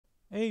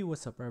Hey,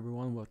 what's up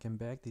everyone? Welcome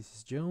back. This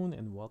is Joan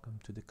and welcome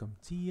to the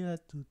CompTIA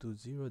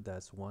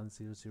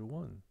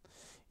 220-1001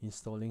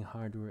 installing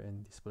hardware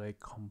and display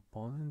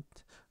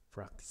component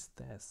practice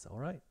test.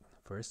 Alright,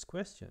 first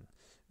question.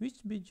 Which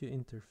video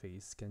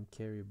interface can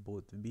carry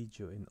both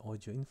video and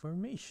audio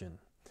information?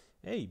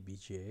 A.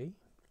 VGA.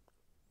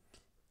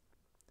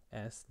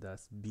 S.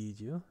 That's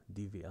video,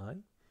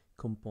 DVI,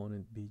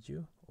 component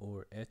video,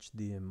 or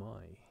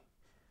HDMI.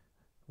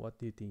 What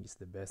do you think is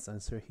the best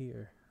answer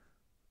here?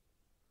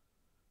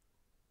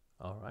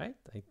 Alright,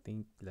 I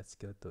think let's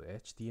go to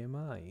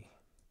HDMI.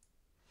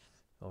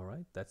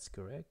 Alright, that's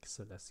correct.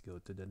 So let's go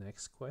to the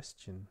next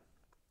question.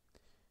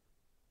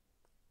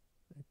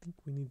 I think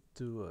we need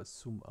to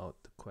zoom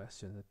out the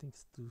question. I think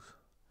it's too.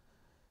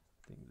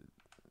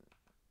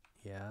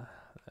 Yeah,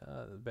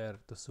 better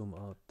to zoom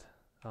out.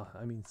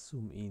 I mean,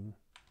 zoom in.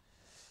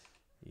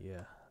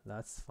 Yeah,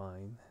 that's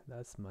fine.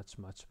 That's much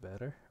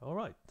better.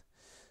 Alright,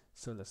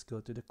 so let's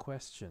go to the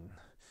question.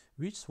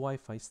 Which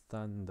Wi-Fi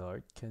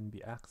standard can be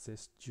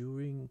accessed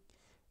during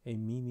a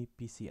mini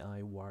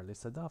PCI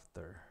wireless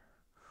adapter?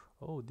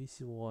 Oh,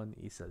 this one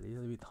is a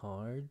little bit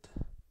hard.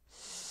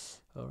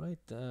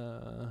 Alright,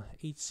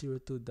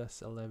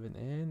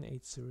 802.11n,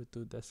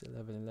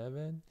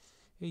 802.1111,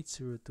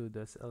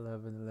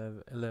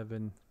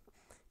 802.1111a,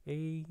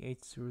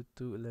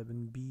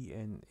 802.11b,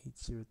 and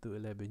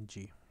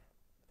 802.11g.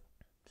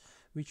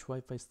 Which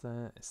Wi-Fi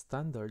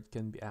standard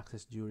can be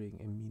accessed during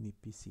a mini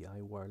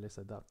PCI wireless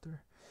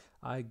adapter?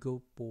 I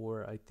go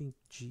for, I think,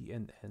 G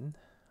and N.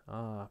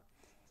 I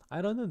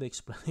don't know the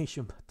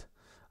explanation, but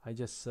I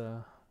just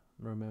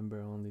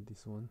remember only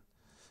this one.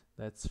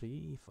 Let's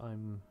see if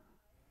I'm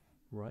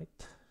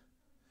right.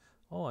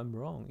 Oh, I'm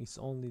wrong. It's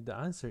only the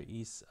answer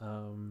is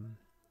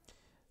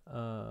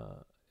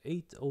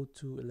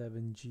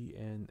 802.11g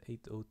and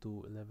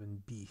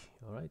 802.11b.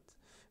 All right.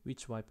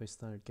 Which Wi-Fi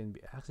standard can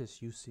be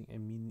accessed using a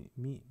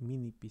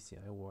mini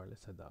PCI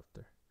wireless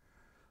adapter?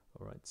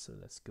 All right. So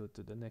let's go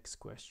to the next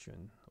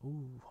question.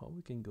 Ooh, how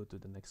we can go to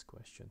the next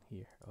question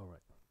here? All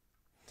right.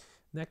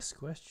 Next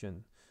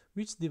question.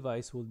 Which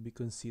device would be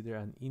considered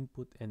an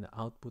input and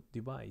output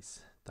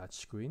device?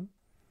 Touchscreen,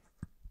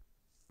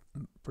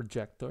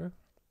 projector,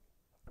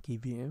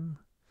 KVM.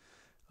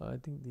 I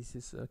think this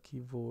is a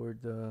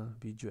keyboard,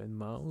 video and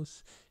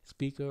mouse,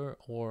 speaker,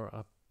 or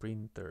a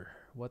printer.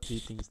 What do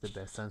you think is the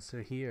best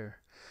answer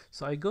here?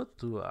 So I go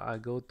to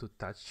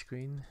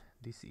touchscreen.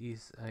 This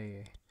is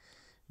a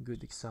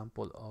good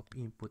example of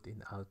input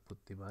and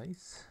output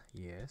device.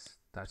 Yes,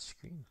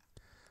 touchscreen.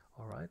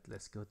 All right,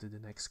 let's go to the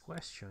next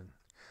question.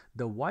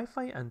 The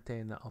Wi-Fi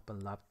antenna of a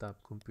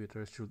laptop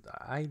computer should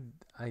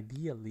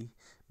ideally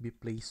be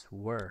placed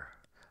where?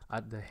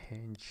 At the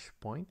hinge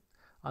point,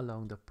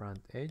 along the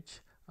front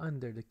edge,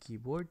 under the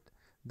keyboard,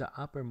 the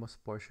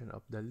uppermost portion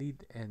of the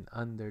lid, and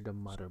under the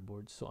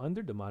motherboard. So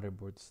under the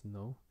motherboard is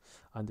no,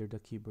 under the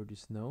keyboard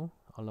is no,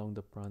 along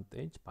the front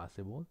edge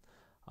possible,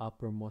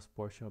 uppermost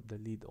portion of the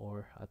lid,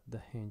 or at the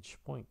hinge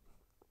point.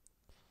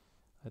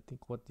 I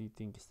think, what do you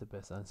think is the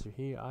best answer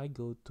here? I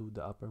go to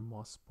the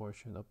uppermost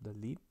portion of the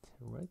lid,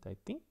 right? I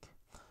think,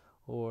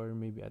 or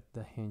maybe at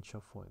the hinge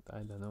of point.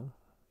 I don't know.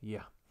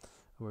 Yeah,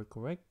 we're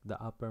correct. The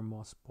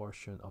uppermost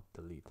portion of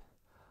the lid.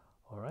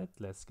 All right,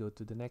 let's go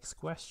to the next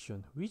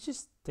question. Which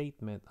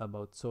statement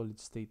about solid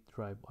state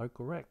drive are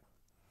correct?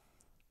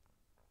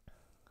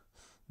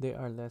 They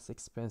are less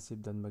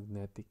expensive than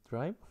magnetic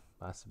drive.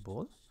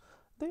 Possible.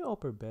 They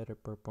offer better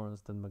performance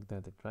than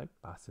magnetic drive.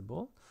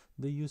 Possible.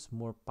 They use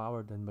more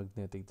power than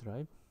magnetic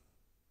drive.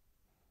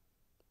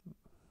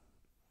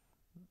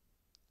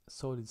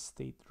 Solid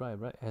state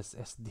drive, right?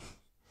 SSD.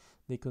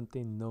 They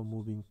contain no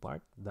moving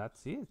part.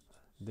 That's it.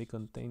 They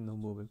contain no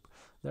moving.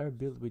 They are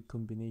built with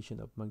combination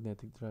of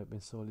magnetic drive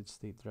and solid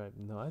state drive.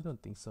 No, I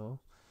don't think so.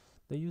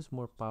 They use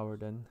more power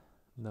than.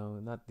 No,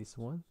 not this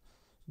one.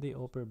 They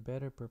offer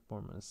better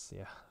performance.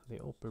 Yeah, they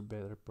offer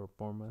better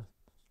performance.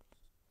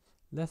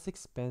 Less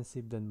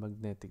expensive than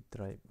magnetic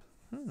drive.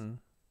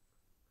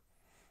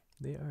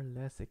 They are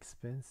less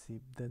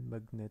expensive than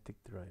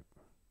magnetic drive,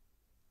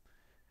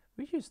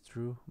 which is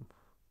true.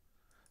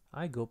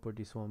 I go for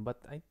this one,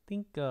 but I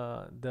think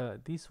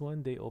this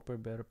one they offer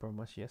better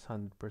performance. Yes,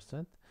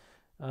 100%.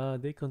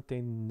 They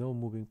contain no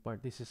moving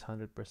part. This is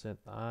 100%.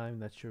 I'm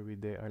not sure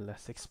if they are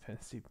less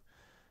expensive.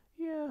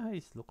 Yeah,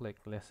 it look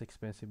like less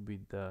expensive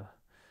with the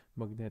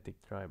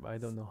magnetic drive. I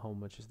don't know how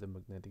much is the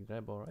magnetic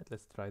drive. All right,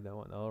 let's try that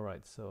one. All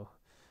right, so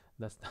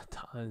that's not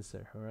the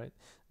answer. All right,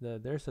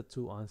 there's a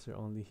two answer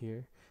only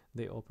here.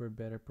 They offer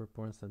better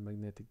performance than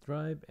magnetic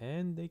drive,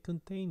 and they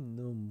contain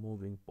no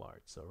moving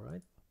parts. All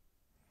right,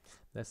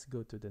 let's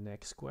go to the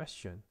next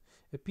question.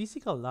 A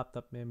physical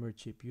laptop memory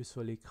chip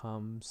usually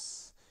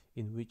comes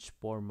in which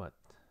format?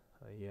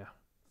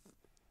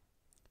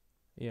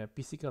 Yeah,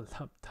 physical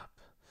laptop.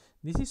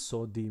 This is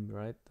so dim,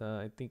 right?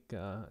 I think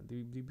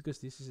because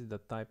this is the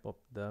type of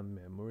the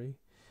memory.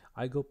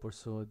 I go for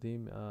so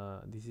dim.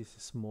 This is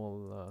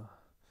small.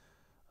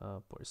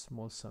 For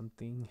small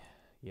something.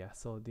 Yeah,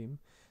 sodium.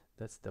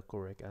 That's the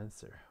correct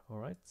answer. All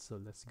right, so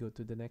let's go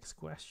to the next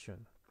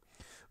question.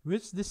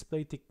 Which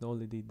display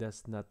technology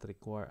does not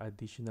require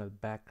additional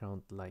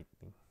background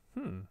lighting?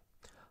 Hmm.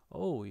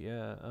 Oh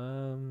yeah.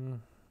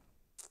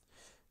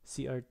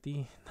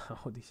 CRT.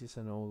 No, this is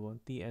an old one.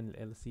 TN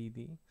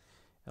LCD.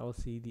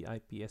 LCD,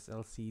 IPS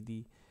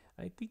LCD.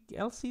 I think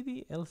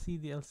LCD,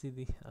 LCD,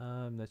 LCD.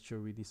 I'm not sure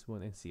with this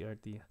one and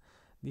CRT.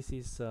 This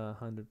is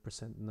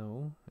 100%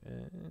 no,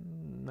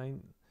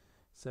 and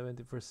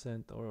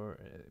 70% or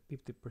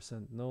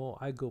 50% no.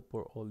 I go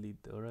for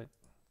OLED, alright?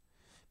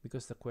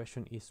 Because the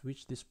question is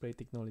which display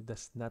technology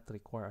does not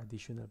require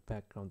additional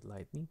background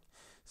lighting.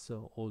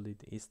 So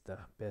OLED is the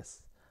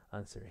best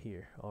answer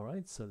here.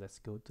 Alright, so let's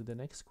go to the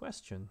next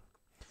question.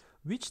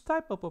 Which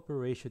type of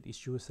operation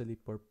is usually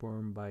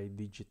performed by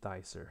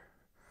digitizer?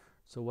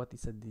 So what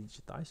is a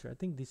digitizer? I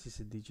think this is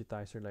a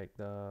digitizer, like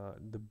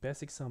the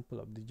best example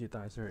of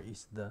digitizer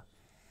is the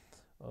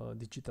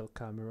digital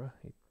camera.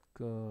 It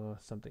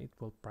something it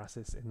will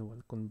process and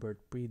will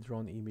convert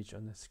pre-drawn image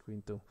on the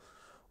screen to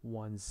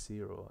 10,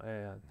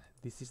 and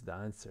this is the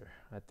answer.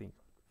 I think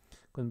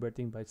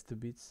converting bytes to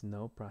bits,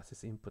 no.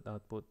 Process input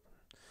output.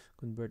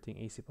 Converting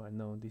AC power,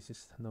 no. This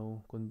is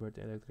no. Convert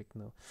electric,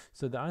 no.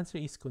 So the answer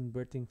is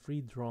converting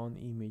pre-drawn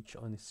image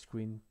on the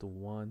screen to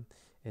 1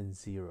 and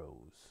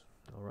zeros.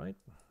 All right,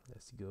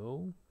 let's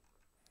go.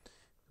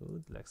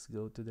 Good. Let's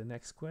go to the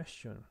next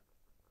question.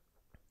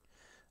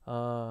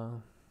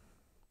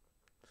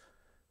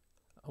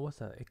 What's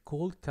that? A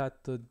cold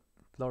cathode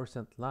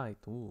fluorescent light,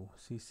 ooh,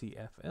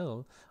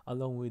 CCFL,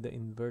 along with the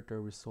inverter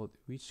result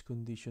which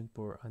condition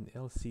for an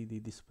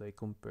LCD display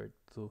compared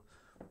to,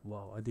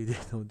 wow, I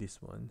didn't know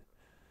this one.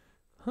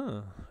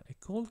 Huh, a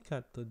cold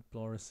cathode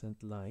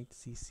fluorescent light,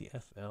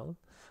 CCFL,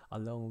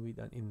 along with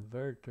an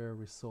inverter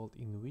result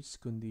in which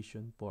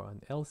condition for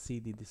an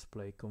LCD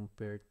display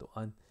compared to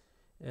an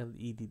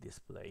LED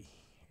display.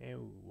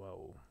 Oh,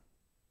 wow.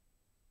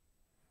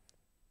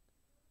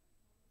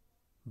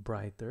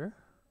 Brighter.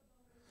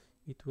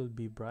 It will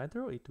be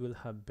brighter or it will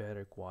have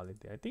better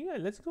quality. I think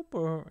let's go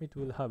for it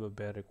will have a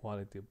better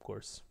quality, of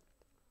course.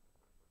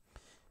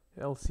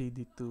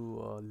 LCD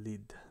to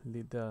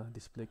LED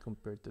display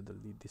compared to the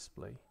LED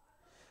display.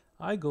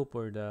 I go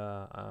for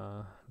the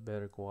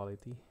better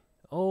quality.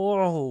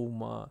 Oh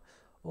my,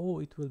 oh,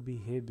 it will be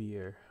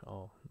heavier.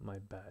 Oh, my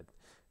bad.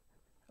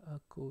 A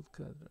cold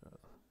cut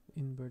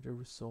inverter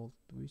result.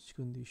 Which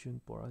condition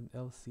for an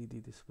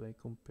LCD display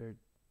compared?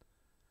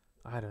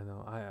 I don't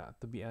know. I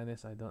to be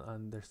honest, I don't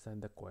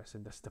understand the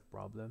question. That's the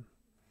problem.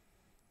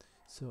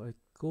 So a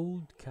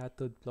cold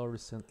cathode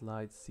fluorescent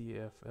light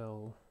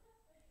CFL.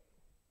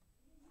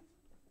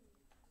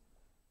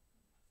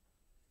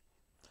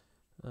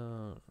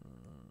 Uh,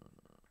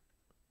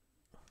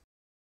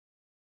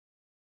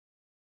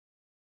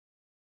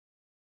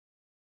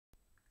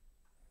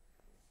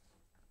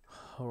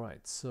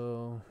 Alright,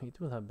 so it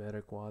will have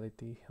better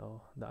quality.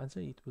 Oh, the answer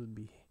it will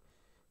be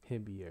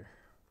heavier.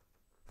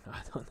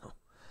 I don't know.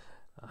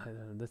 I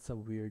don't know. That's a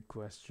weird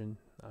question.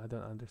 I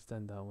don't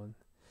understand that one.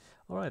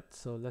 Alright,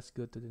 so let's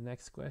go to the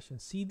next question.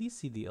 CD,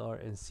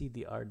 CDR, and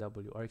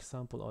CDRW are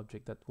example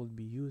objects that will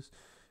be used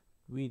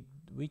with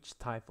which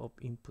type of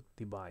input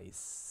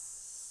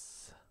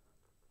device?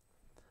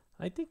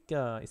 I think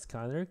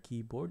scanner,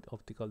 keyboard,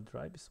 optical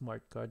drive,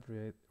 smart card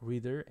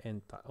reader,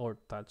 and or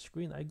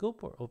touchscreen. I go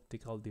for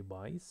optical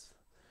device.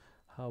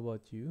 How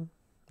about you?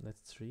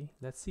 Let's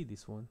see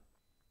this one.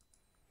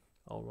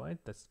 All right,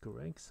 that's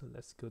correct. So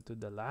let's go to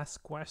the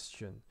last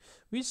question.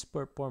 Which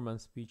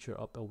performance feature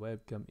of a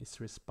webcam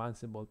is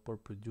responsible for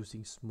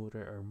producing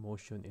smoother or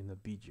motion in a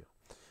video?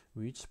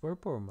 Which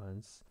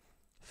performance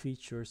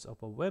features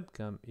of a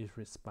webcam is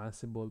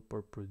responsible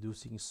for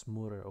producing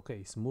smoother?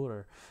 Okay,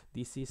 smoother.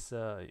 This is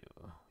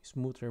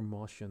smoother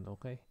motion.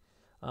 Okay.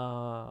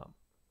 Uh,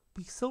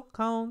 Pixel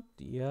count,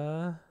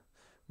 yeah.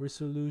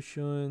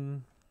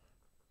 Resolution,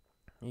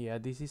 yeah.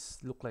 This is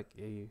look like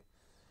a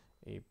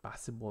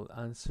possible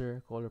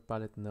answer. Color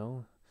palette,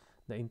 no.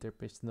 The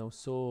interface, no.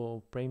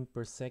 So frame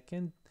per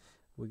second,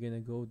 we're gonna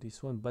go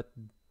this one. But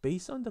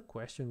based on the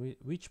question,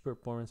 which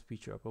performance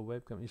feature of a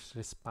webcam is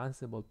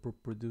responsible for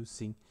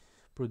producing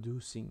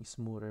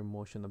smoother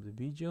motion of the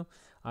video,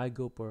 I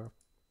go for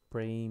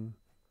frame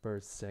per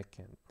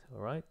second.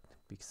 All right.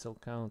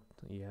 Pixel count,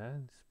 yeah.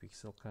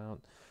 Pixel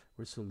count,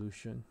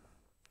 resolution.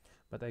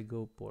 But I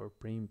go for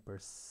frame per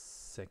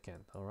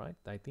second. All right.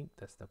 I think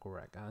that's the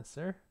correct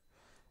answer.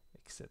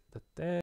 Except the text.